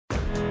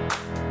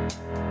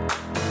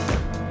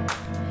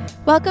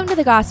Welcome to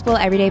the Gospel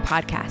Everyday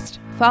Podcast,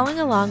 following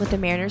along with the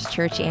Mariners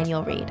Church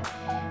annual read.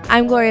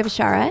 I'm Gloria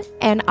Bashara,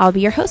 and I'll be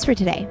your host for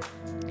today.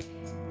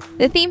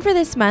 The theme for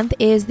this month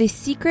is the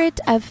secret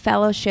of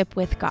fellowship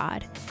with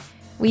God.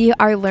 We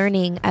are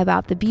learning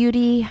about the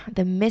beauty,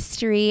 the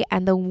mystery,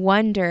 and the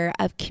wonder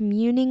of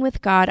communing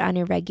with God on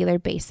a regular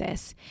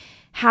basis,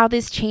 how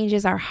this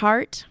changes our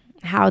heart,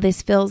 how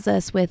this fills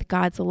us with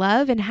God's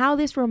love, and how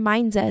this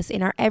reminds us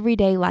in our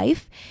everyday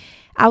life,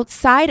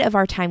 outside of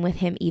our time with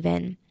Him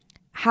even,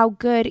 how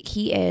good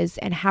He is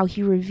and how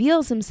He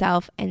reveals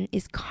Himself and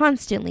is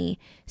constantly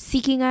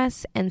seeking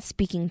us and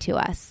speaking to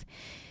us.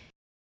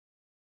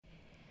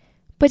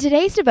 But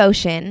today's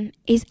devotion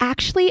is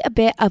actually a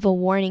bit of a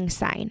warning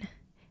sign.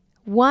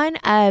 One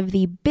of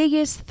the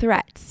biggest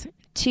threats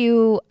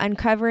to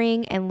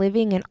uncovering and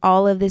living in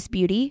all of this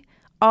beauty,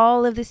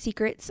 all of the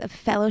secrets of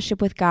fellowship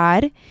with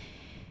God,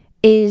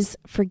 is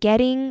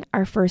forgetting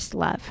our first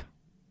love.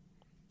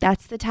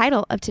 That's the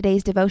title of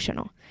today's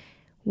devotional.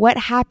 What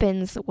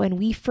happens when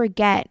we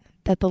forget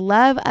that the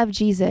love of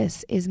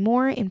Jesus is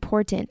more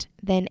important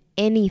than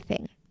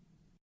anything?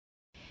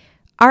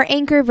 Our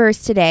anchor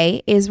verse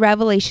today is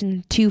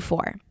Revelation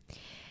 2:4.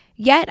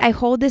 Yet I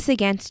hold this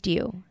against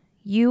you.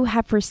 You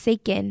have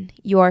forsaken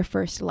your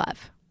first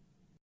love.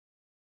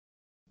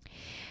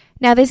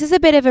 Now, this is a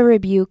bit of a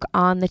rebuke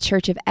on the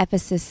church of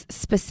Ephesus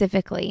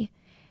specifically.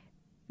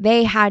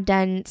 They had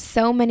done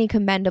so many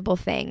commendable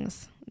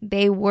things.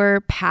 They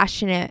were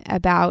passionate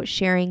about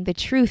sharing the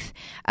truth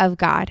of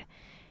God,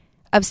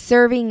 of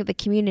serving the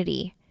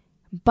community,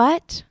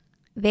 but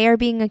they are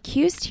being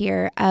accused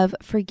here of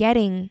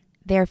forgetting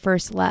their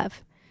first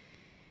love.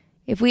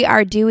 If we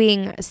are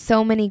doing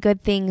so many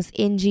good things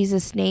in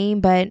Jesus' name,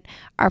 but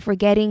are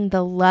forgetting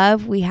the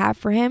love we have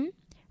for Him,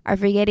 are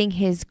forgetting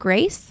His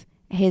grace,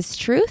 His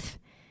truth,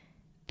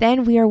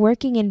 then we are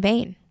working in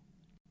vain.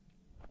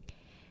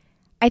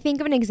 I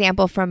think of an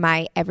example from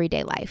my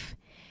everyday life.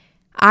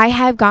 I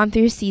have gone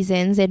through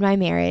seasons in my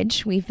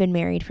marriage, we've been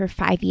married for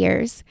 5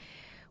 years,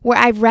 where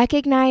I've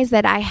recognized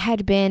that I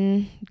had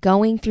been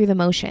going through the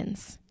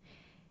motions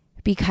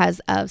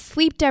because of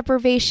sleep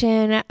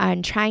deprivation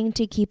and trying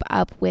to keep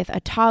up with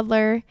a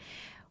toddler,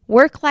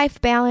 work-life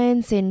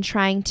balance and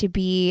trying to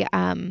be,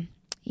 on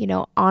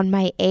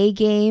my A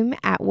game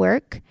at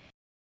work.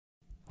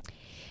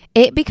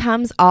 It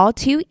becomes all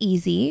too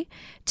easy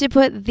to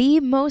put the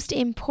most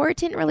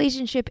important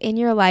relationship in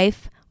your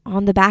life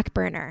on the back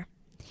burner.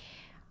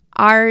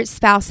 Our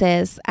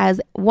spouses,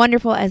 as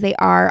wonderful as they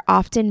are,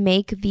 often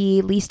make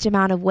the least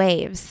amount of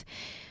waves.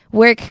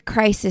 Work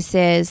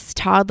crises,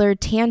 toddler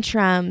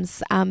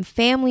tantrums,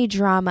 family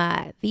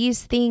drama,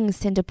 these things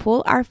tend to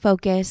pull our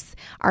focus,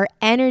 our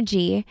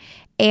energy,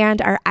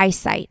 and our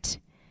eyesight.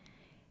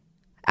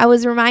 I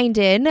was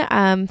reminded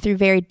through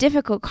very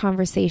difficult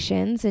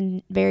conversations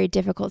and very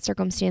difficult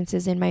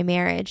circumstances in my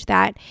marriage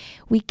that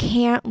we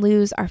can't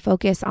lose our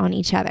focus on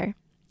each other.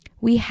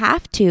 We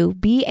have to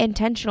be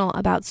intentional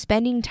about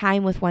spending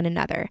time with one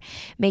another,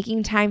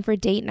 making time for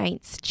date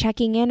nights,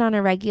 checking in on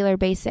a regular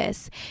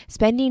basis,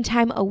 spending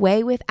time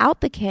away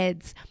without the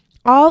kids,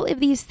 all of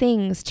these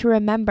things to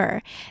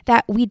remember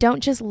that we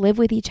don't just live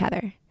with each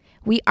other.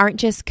 We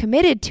aren't just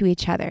committed to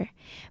each other,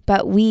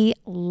 but we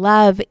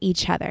love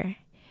each other.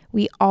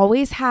 We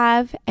always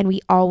have and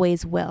we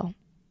always will.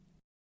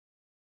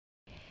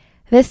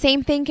 The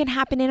same thing can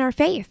happen in our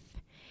faith.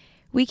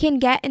 We can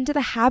get into the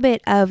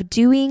habit of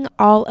doing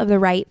all of the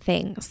right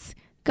things,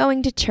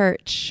 going to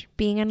church,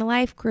 being in a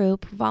life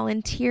group,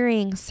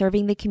 volunteering,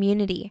 serving the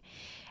community,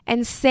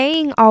 and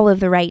saying all of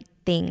the right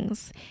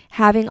things,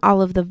 having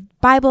all of the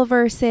Bible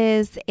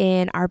verses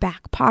in our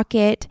back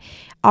pocket,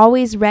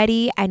 always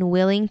ready and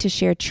willing to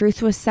share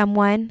truth with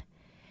someone.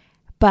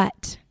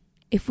 But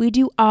if we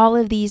do all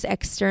of these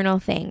external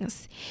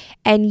things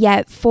and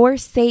yet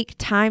forsake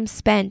time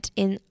spent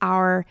in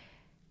our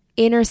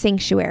inner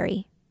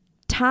sanctuary,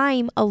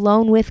 time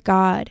alone with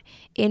God,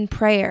 in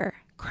prayer,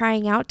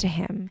 crying out to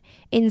Him,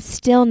 in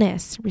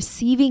stillness,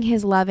 receiving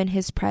His love and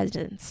His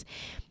presence.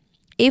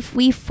 If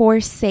we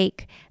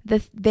forsake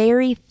the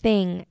very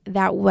thing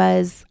that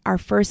was our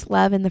first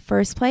love in the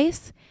first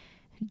place,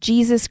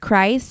 Jesus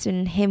Christ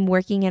and Him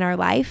working in our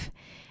life,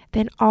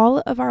 then all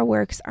of our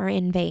works are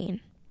in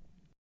vain.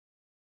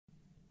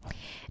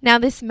 Now,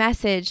 this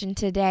message in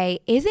today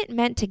isn't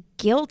meant to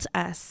guilt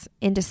us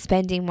into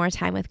spending more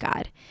time with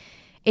God.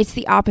 It's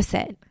the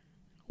opposite.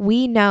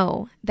 We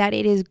know that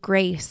it is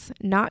grace,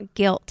 not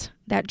guilt,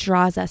 that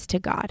draws us to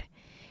God.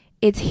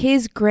 It's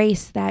His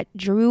grace that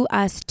drew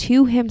us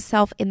to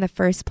Himself in the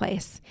first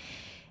place.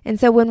 And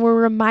so when we're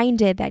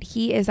reminded that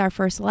He is our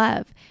first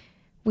love,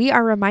 we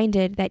are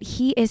reminded that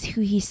He is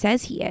who He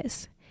says He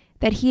is,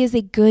 that He is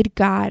a good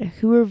God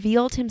who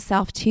revealed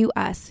Himself to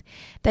us,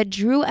 that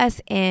drew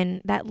us in,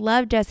 that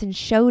loved us and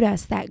showed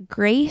us that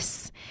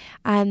grace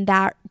and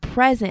that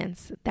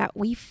presence that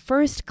we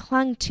first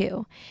clung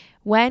to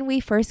when we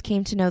first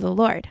came to know the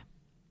Lord.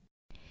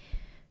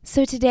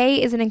 So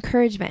today is an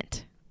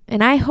encouragement,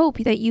 and I hope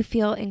that you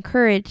feel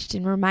encouraged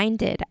and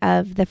reminded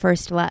of the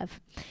first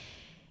love.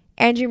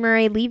 Andrew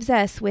Murray leaves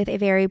us with a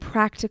very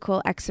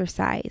practical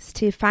exercise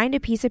to find a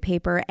piece of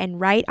paper and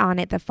write on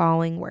it the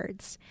following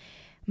words.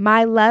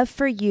 My love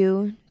for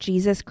you,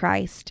 Jesus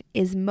Christ,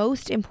 is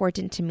most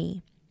important to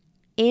me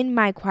in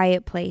my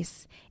quiet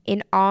place,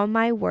 in all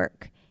my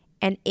work,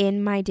 and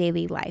in my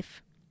daily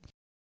life.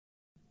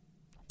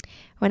 I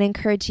want to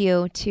encourage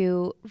you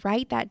to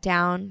write that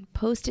down,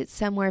 post it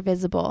somewhere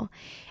visible.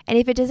 And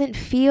if it doesn't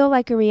feel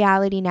like a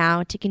reality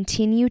now, to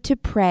continue to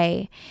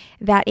pray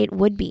that it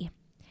would be.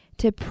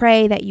 To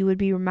pray that you would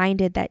be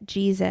reminded that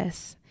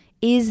Jesus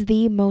is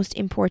the most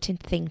important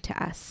thing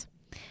to us.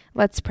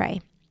 Let's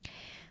pray.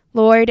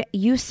 Lord,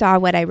 you saw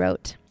what I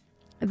wrote.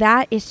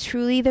 That is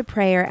truly the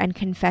prayer and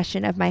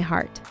confession of my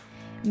heart.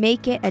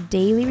 Make it a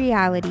daily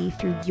reality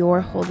through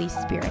your Holy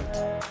Spirit.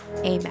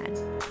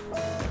 Amen.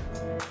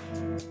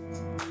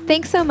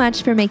 Thanks so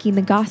much for making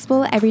the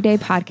Gospel Everyday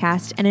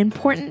podcast an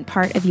important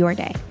part of your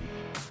day.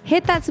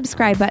 Hit that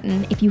subscribe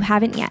button if you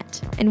haven't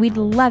yet, and we'd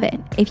love it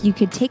if you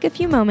could take a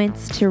few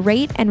moments to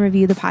rate and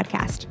review the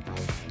podcast.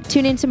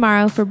 Tune in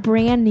tomorrow for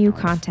brand new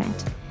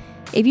content.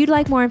 If you'd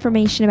like more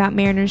information about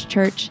Mariners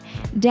Church,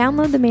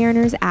 download the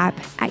Mariners app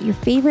at your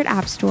favorite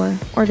app store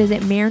or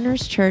visit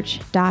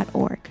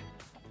marinerschurch.org.